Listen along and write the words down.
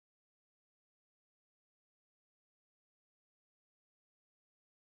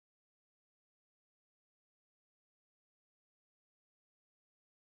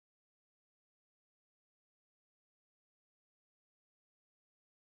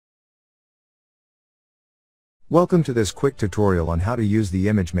Welcome to this quick tutorial on how to use the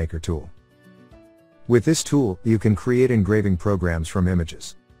Image Maker tool. With this tool, you can create engraving programs from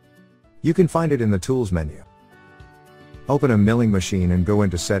images. You can find it in the Tools menu. Open a milling machine and go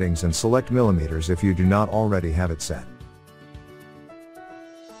into Settings and select millimeters if you do not already have it set.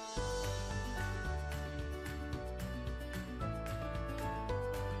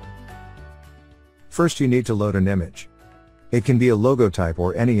 First you need to load an image. It can be a logo type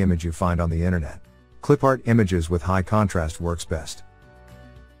or any image you find on the internet. Clip art images with high contrast works best.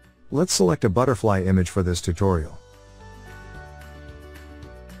 Let's select a butterfly image for this tutorial.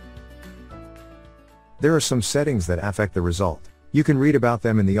 There are some settings that affect the result. You can read about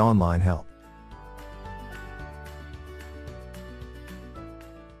them in the online help.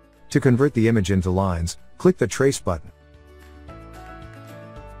 To convert the image into lines, click the Trace button.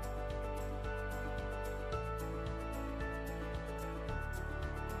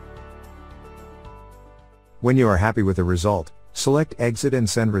 When you are happy with the result, select Exit and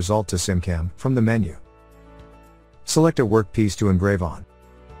send result to SimCam from the menu. Select a workpiece to engrave on.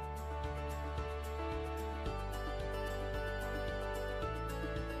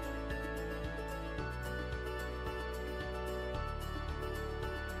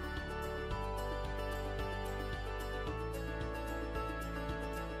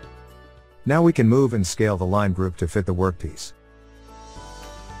 Now we can move and scale the line group to fit the workpiece.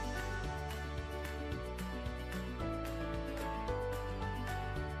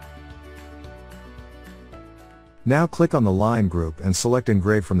 Now click on the line group and select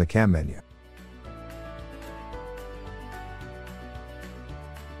Engrave from the Cam menu.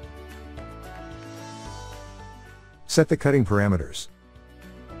 Set the cutting parameters.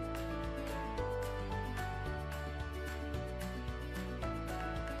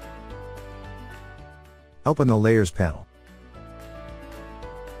 Open the Layers panel.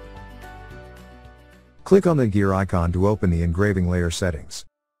 Click on the gear icon to open the engraving layer settings.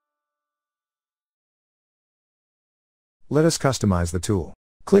 Let us customize the tool.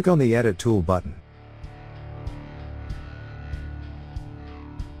 Click on the Edit Tool button.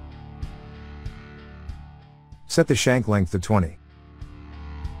 Set the shank length to 20.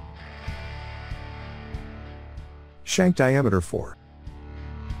 Shank diameter 4.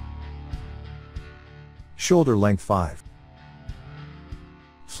 Shoulder length 5.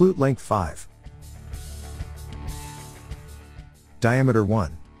 Flute length 5. Diameter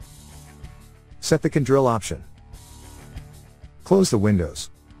 1. Set the Can Drill option. Close the windows.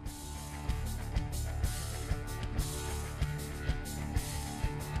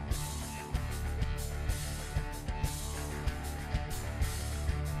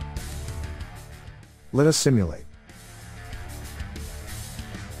 Let us simulate.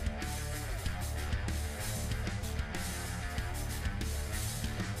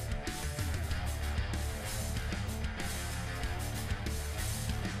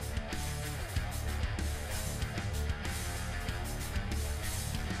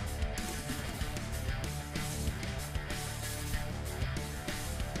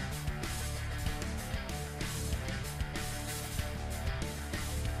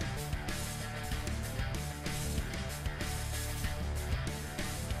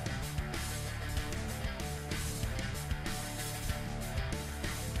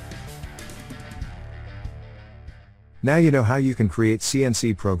 Now you know how you can create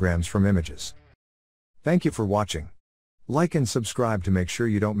CNC programs from images. Thank you for watching. Like and subscribe to make sure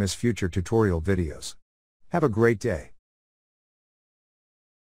you don't miss future tutorial videos. Have a great day.